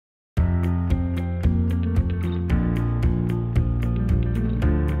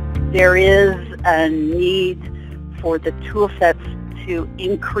There is a need for the tool sets to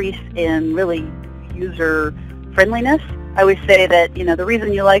increase in really user friendliness. I always say that, the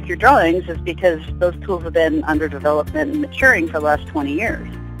reason you like your drawings is because those tools have been under development and maturing for the last 20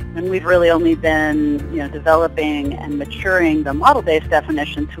 years. And we've really only been, developing and maturing the model-based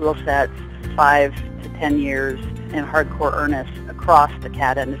definition tool sets 5 to 10 years in hardcore earnest across the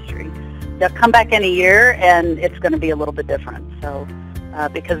CAD industry. They'll come back in a year and it's going to be a little bit different. So,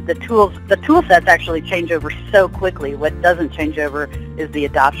 because the tool sets actually change over so quickly. What doesn't change over is the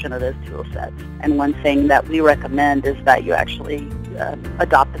adoption of those tool sets. And one thing that we recommend is that you actually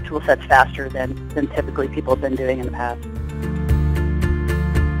adopt the tool sets faster than typically people have been doing in the past.